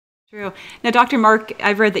True. Now, Dr. Mark,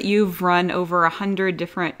 I've read that you've run over 100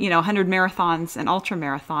 different, 100 marathons and ultra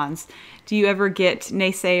marathons. Do you ever get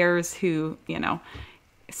naysayers who,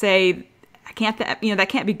 say, I can't, that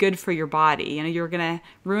can't be good for your body. You're going to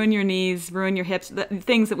ruin your knees, ruin your hips, the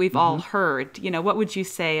things that we've all heard. What would you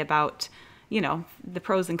say about, the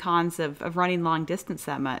pros and cons of running long distance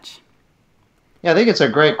that much? Yeah, I think it's a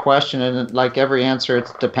great question, and like every answer,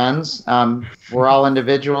 it depends. We're all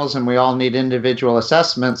individuals, and we all need individual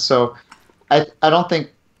assessments. So, I don't think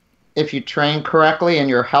if you train correctly and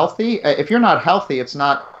you're healthy, if you're not healthy, it's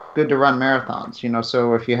not good to run marathons.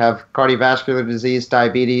 So if you have cardiovascular disease,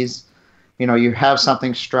 diabetes, you have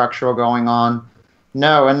something structural going on.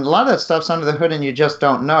 No, and a lot of that stuff's under the hood, and you just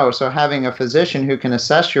don't know. So having a physician who can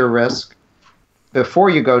assess your risk before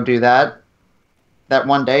you go do that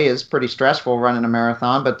one day is pretty stressful running a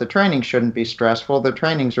marathon, but the training shouldn't be stressful. The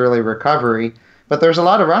training's really recovery. But there's a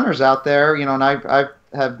lot of runners out there, and I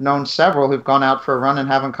have known several who've gone out for a run and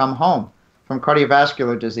haven't come home from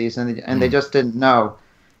cardiovascular disease, and they just didn't know.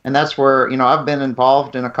 And that's where, I've been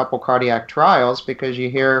involved in a couple cardiac trials because you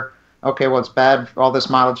hear, okay, well, it's bad, all this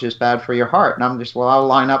mileage is bad for your heart. And I'm just, well, I'll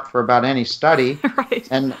line up for about any study. Right.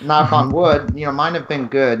 And knock on wood, mine have been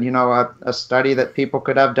good. A study that people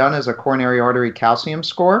could have done is a coronary artery calcium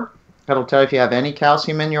score. That'll tell you if you have any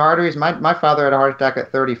calcium in your arteries. My father had a heart attack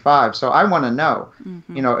at 35, so I want to know,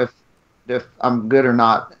 if I'm good or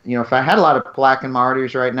not. If I had a lot of plaque in my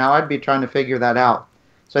arteries right now, I'd be trying to figure that out.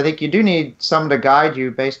 So I think you do need someone to guide you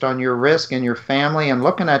based on your risk and your family and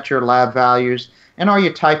looking at your lab values. And are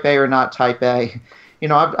you type A or not type A?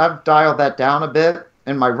 I've dialed that down a bit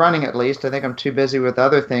in my running, at least. I think I'm too busy with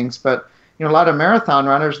other things. But, a lot of marathon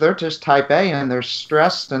runners, they're just type A, and they're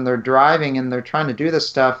stressed, and they're driving, and they're trying to do this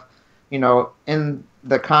stuff, in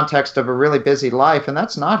the context of a really busy life. And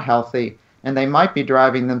that's not healthy. And they might be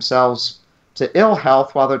driving themselves to ill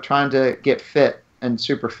health while they're trying to get fit and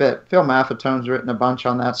super fit. Phil Maffetone's written a bunch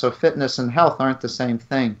on that. So fitness and health aren't the same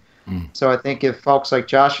thing. So I think if folks like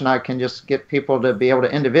Josh and I can just get people to be able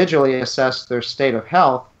to individually assess their state of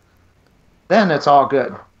health, then it's all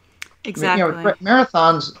good. Exactly.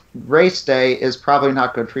 Marathons, race day is probably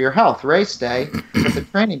not good for your health. Race day, but the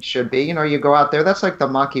training should be. You go out there, that's like the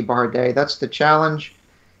monkey bar day. That's the challenge.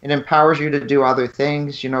 It empowers you to do other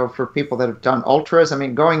things. For people that have done ultras,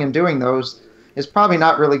 going and doing those is probably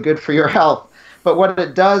not really good for your health. But what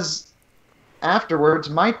it does afterwards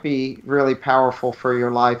might be really powerful for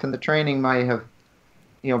your life, and the training might have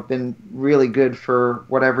been really good for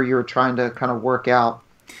whatever you're trying to kind of work out.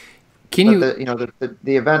 The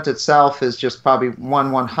event itself is just probably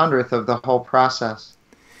 1/100th of the whole process.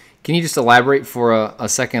 Can you just elaborate for a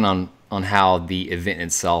second on how the event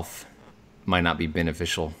itself might not be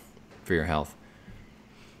beneficial for your health?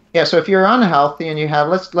 Yeah, so if you're unhealthy and you have,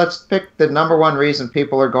 let's pick the number one reason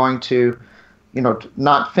people are going to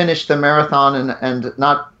not finish the marathon and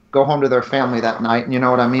not go home to their family that night. And you know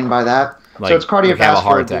what I mean by that? So it's cardiovascular have a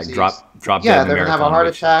heart attack, disease. Drop Yeah, dead they're going to have a heart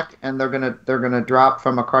attack, and they're going to drop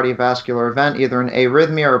from a cardiovascular event, either an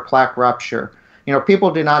arrhythmia or a plaque rupture.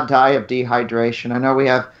 People do not die of dehydration. I know we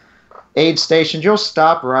have aid stations. You'll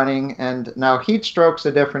stop running, and now heat stroke's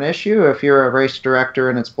a different issue. If you're a race director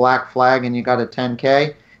and it's black flag and you got a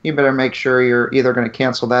 10K, you better make sure you're either going to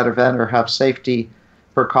cancel that event or have safety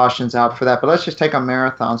precautions out for that. But let's just take a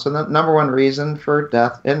marathon. So the number one reason for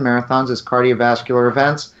death in marathons is cardiovascular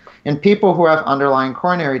events in people who have underlying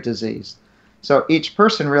coronary disease. So each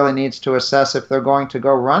person really needs to assess if they're going to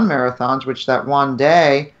go run marathons, which that one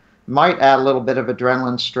day might add a little bit of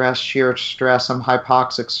adrenaline stress, shear stress, some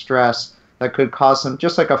hypoxic stress that could cause them,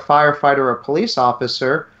 just like a firefighter or a police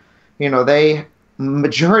officer,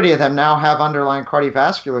 majority of them now have underlying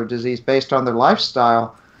cardiovascular disease based on their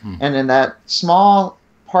lifestyle. And in that small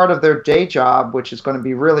part of their day job, which is going to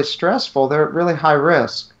be really stressful, they're at really high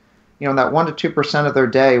risk. That 1% to 2% of their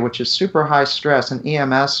day, which is super high stress. An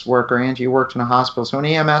EMS worker, Angie worked in a hospital, so an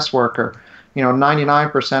EMS worker,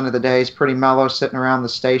 99% of the day is pretty mellow, sitting around the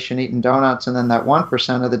station eating donuts, and then that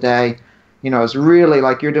 1% of the day, is really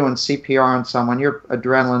like you're doing CPR on someone, your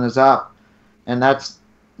adrenaline is up, and that's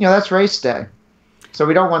race day. So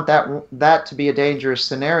we don't want that to be a dangerous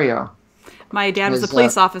scenario. My dad was a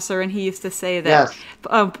police officer, and he used to say that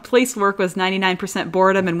police work was 99%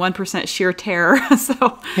 boredom and 1% sheer terror.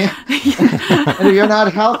 So, and if you're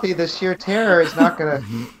not healthy, the sheer terror is not going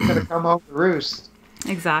to come home to roost.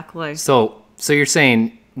 Exactly. So you're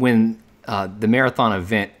saying when the marathon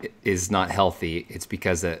event is not healthy, it's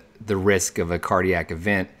because of the risk of a cardiac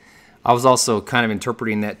event. I was also kind of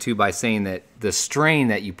interpreting that too by saying that the strain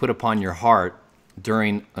that you put upon your heart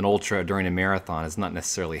during an ultra, during a marathon, is not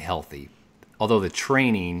necessarily healthy. although the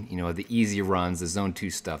training, the easy runs, the zone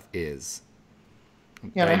 2 stuff is.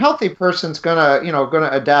 Yeah, and a healthy person's gonna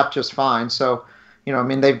adapt just fine. So, I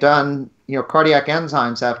mean, they've done, cardiac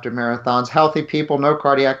enzymes after marathons. Healthy people, no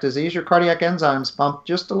cardiac disease. Your cardiac enzymes pump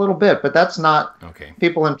just a little bit, but that's not. Okay.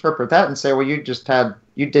 People interpret that and say, well, you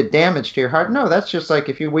did damage to your heart. No, that's just like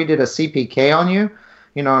if we did a CPK on you,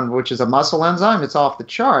 which is a muscle enzyme, it's off the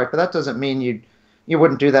chart. But that doesn't mean you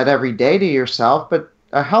wouldn't do that every day to yourself. But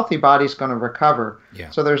a healthy body's going to recover. Yeah.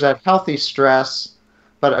 So there's that healthy stress.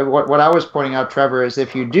 But what I was pointing out, Trevor, is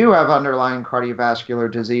if you do have underlying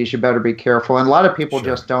cardiovascular disease, you better be careful. And a lot of people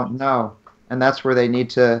just don't know. And that's where they need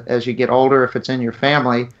to, as you get older, if it's in your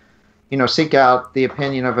family, seek out the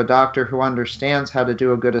opinion of a doctor who understands how to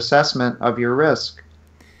do a good assessment of your risk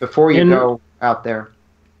before you go out there.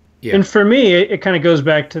 Yeah. And for me, it kind of goes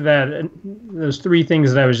back to those three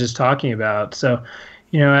things that I was just talking about. So,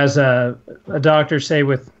 as a doctor, say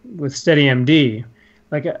with SteadyMD,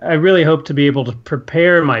 like I really hope to be able to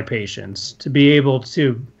prepare my patients to be able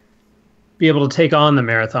to take on the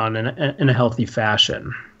marathon in a healthy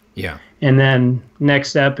fashion. Yeah. And then next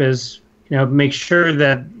step is, make sure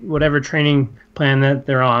that whatever training plan that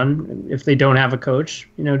they're on, if they don't have a coach,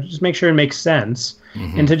 just make sure it makes sense.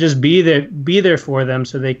 Mm-hmm. And to just be there for them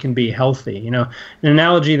so they can be healthy. An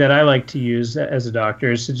analogy that I like to use as a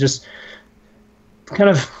doctor is to just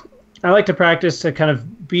I like to practice to kind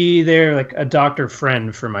of be there like a doctor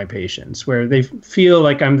friend for my patients, where they feel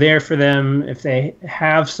like I'm there for them. If they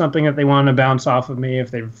have something that they want to bounce off of me,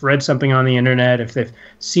 if they've read something on the internet, if they've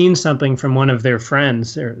seen something from one of their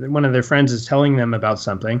friends, or one of their friends is telling them about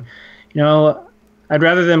something, I'd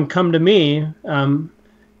rather them come to me. Do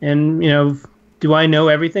I know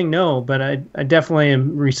everything? No, but I definitely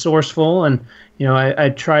am resourceful, and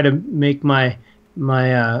I try to make my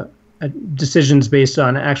decisions based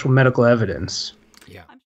on actual medical evidence.